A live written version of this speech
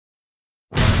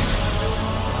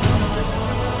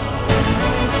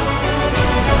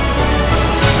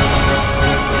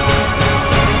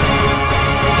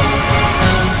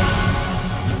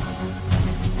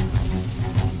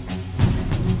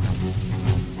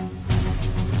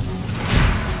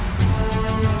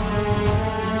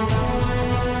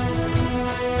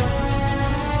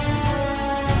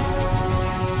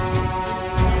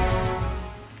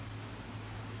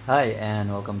Hi and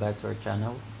welcome back to our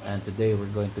channel, and today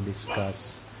we're going to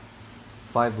discuss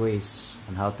 5 ways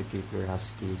on how to keep your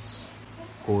huskies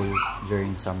cool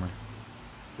during summer.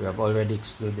 We have already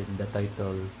excluded in the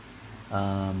title,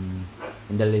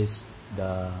 in the list,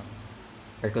 the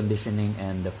air conditioning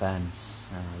and the fans.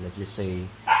 Let's just say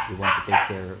you want to take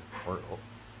care, or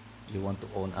you want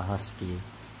to own a husky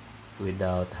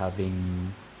without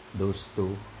having those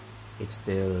two. It's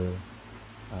still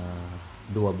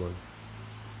doable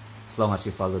as long as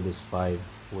you follow these 5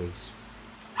 ways.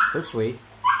 First way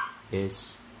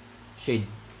is shade.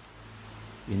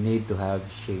 You need to have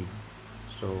shade,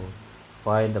 so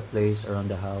find a place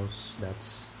around the house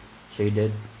that's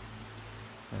shaded.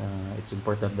 It's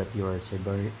important that your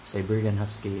Siberian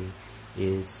Husky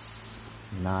is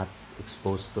not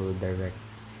exposed to direct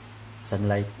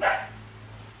sunlight,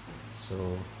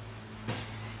 so it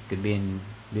could be in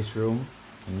this room,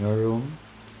 in your room.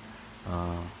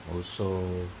 Also,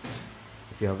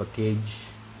 if you have a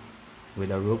cage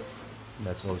with a roof,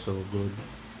 that's also good,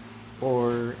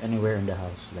 or anywhere in the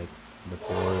house like the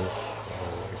porch, or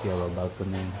if you have a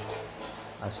balcony,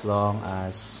 as long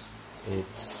as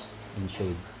it's in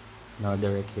shade, no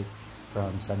direct hit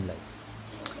from sunlight.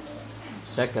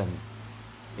 Second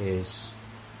is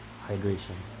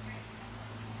hydration.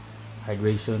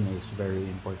 Hydration is very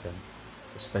important,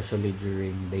 especially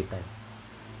during daytime.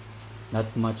 Not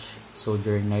much so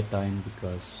during nighttime,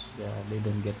 because they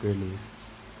don't get really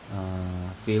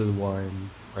feel warm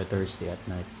or thirsty at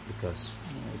night, because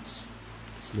it's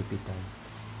sleepy time.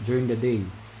 During the day,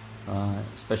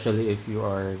 especially if you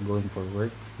are going for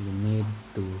work, you need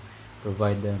to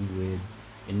provide them with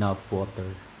enough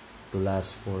water to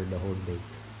last for the whole day.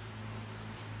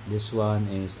 This one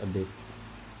is a bit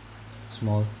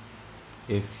small.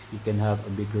 If you can have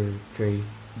a bigger tray,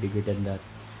 bigger than that,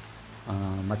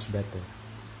 much better.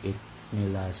 It may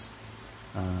last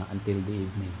until the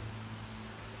evening,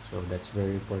 so that's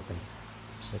very important.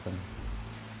 Second.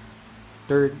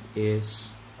 Third is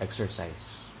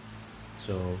exercise.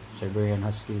 So Siberian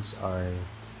Huskies are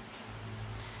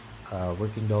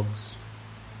working dogs,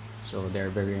 so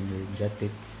they're very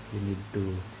energetic. You need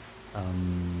to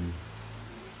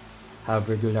have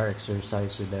regular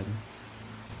exercise with them.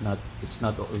 It's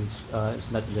not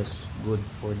just good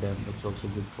for them, it's also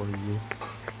good for you.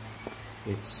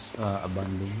 It's a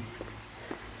bonding.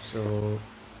 So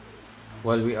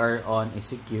while we are on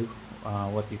ECQ,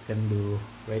 what you can do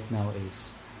right now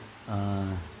is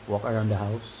walk around the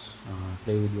house,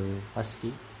 play with your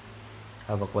husky,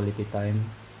 have a quality time,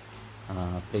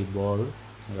 play ball.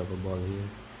 We have a ball here.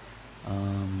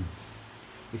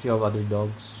 If you have other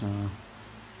dogs,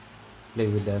 play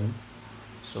with them,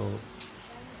 so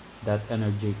that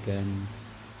energy can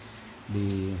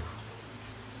be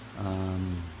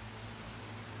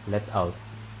let out.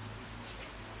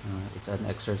 It's an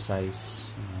exercise,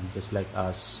 just like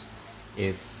us.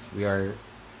 If we have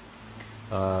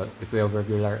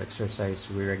regular exercise,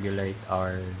 we regulate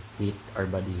our heat, our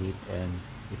body heat, and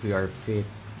if we are fit,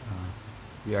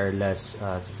 we are less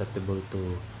susceptible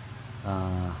to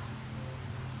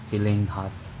feeling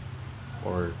hot,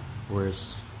 or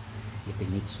worse,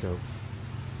 getting heat stroke.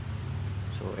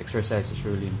 So exercise is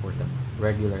really important,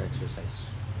 regular exercise.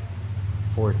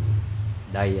 Fourth,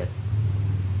 diet.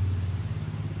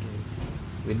 Okay.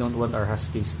 We don't want our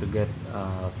huskies to get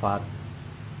fat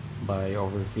by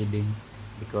overfeeding,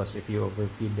 because if you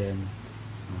overfeed them,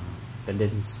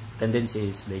 tendency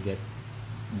is they get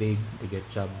big, they get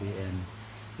chubby, and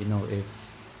if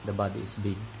the body is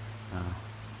big,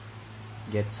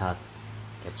 gets hot,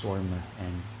 gets warmer,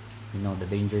 and the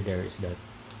danger there is that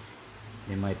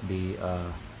there might be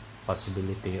a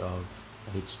possibility of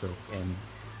a heat stroke, and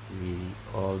we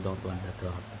all don't want that to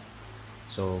happen.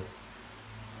 So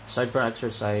aside from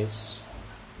exercise,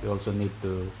 we also need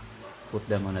to put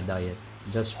them on a diet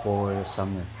just for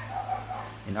summer.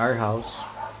 In our house,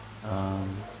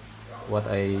 what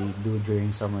I do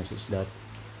during summers is that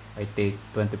I take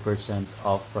 20%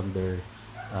 off from their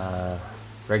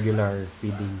regular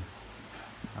feeding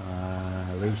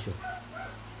ratio.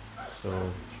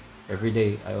 So every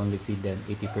day I only feed them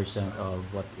 80% of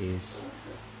what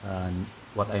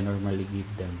I normally give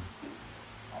them.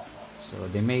 So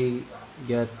they may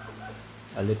get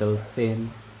a little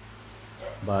thin,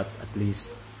 but at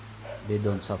least they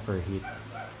don't suffer heat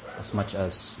as much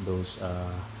as those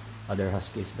other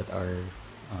huskies that are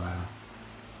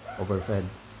overfed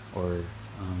or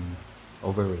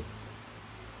overweight.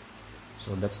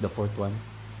 So that's the fourth one.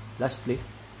 Lastly,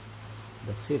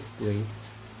 the fifth way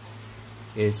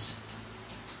is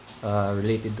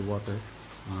related to water.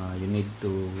 You need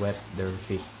to wet their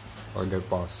feet or their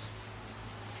paws.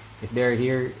 If they're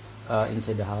here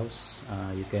inside the house,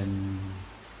 you can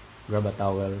grab a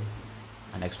towel,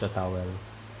 an extra towel,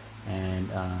 and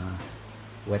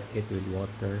wet it with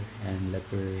water and let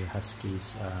your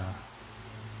huskies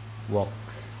walk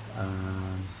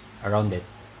around it.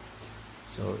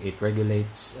 So it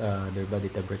regulates their body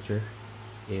temperature.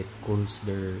 It cools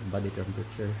their body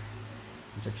temperature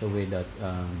in such a way that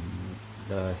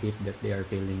the heat that they are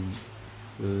feeling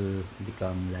will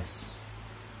become less.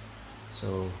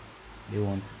 So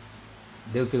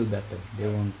they'll feel better. They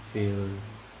won't feel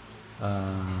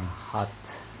hot.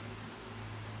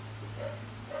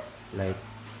 Like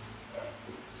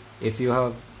if you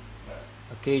have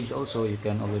a cage also, you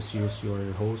can always use your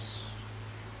hose.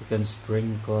 You can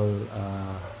sprinkle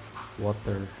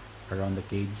water around the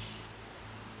cage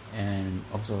and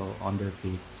also on their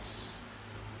feet.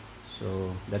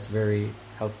 So that's very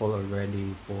helpful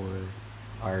already for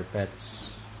our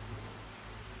pets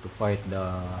to fight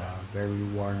the very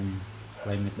warm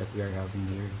climate that we are having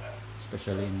here,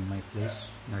 especially in my place,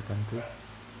 in our country.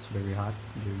 It's very hot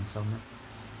during summer.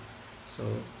 So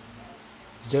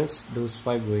just those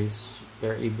 5 ways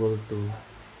you're able to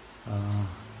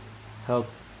help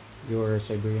your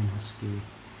Siberian Husky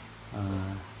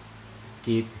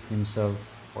keep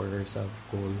himself or herself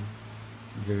cool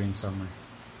during summer.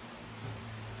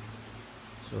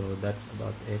 So that's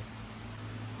about it.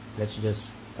 Let's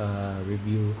just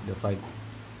review the 5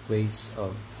 ways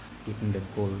of keeping them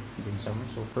cool during summer.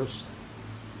 So first,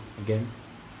 again,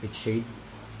 it's shade.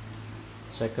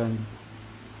 Second,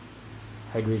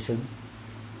 hydration.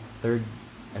 Third,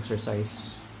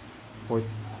 exercise. Fourth,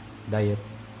 diet.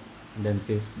 And then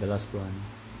fifth, the last one,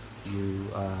 you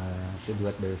should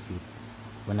wet their feet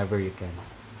whenever you can.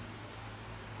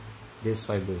 These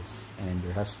 5 ways, and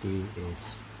your husky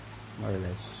is more or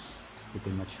less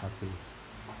pretty much happy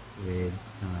with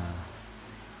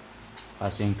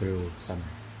passing through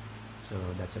summer. So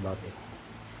that's about it.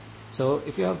 So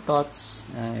if you have thoughts,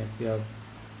 if you have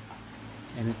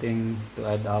anything to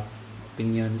add up,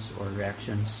 opinions or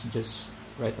reactions, just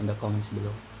write in the comments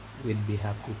below. We'd be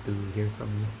happy to hear from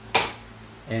you.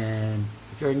 And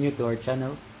if you're new to our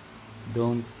channel,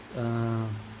 don't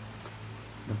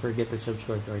forget to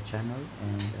subscribe to our channel,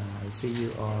 and I'll see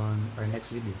you on our next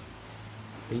video.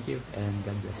 Thank you and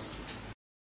God bless.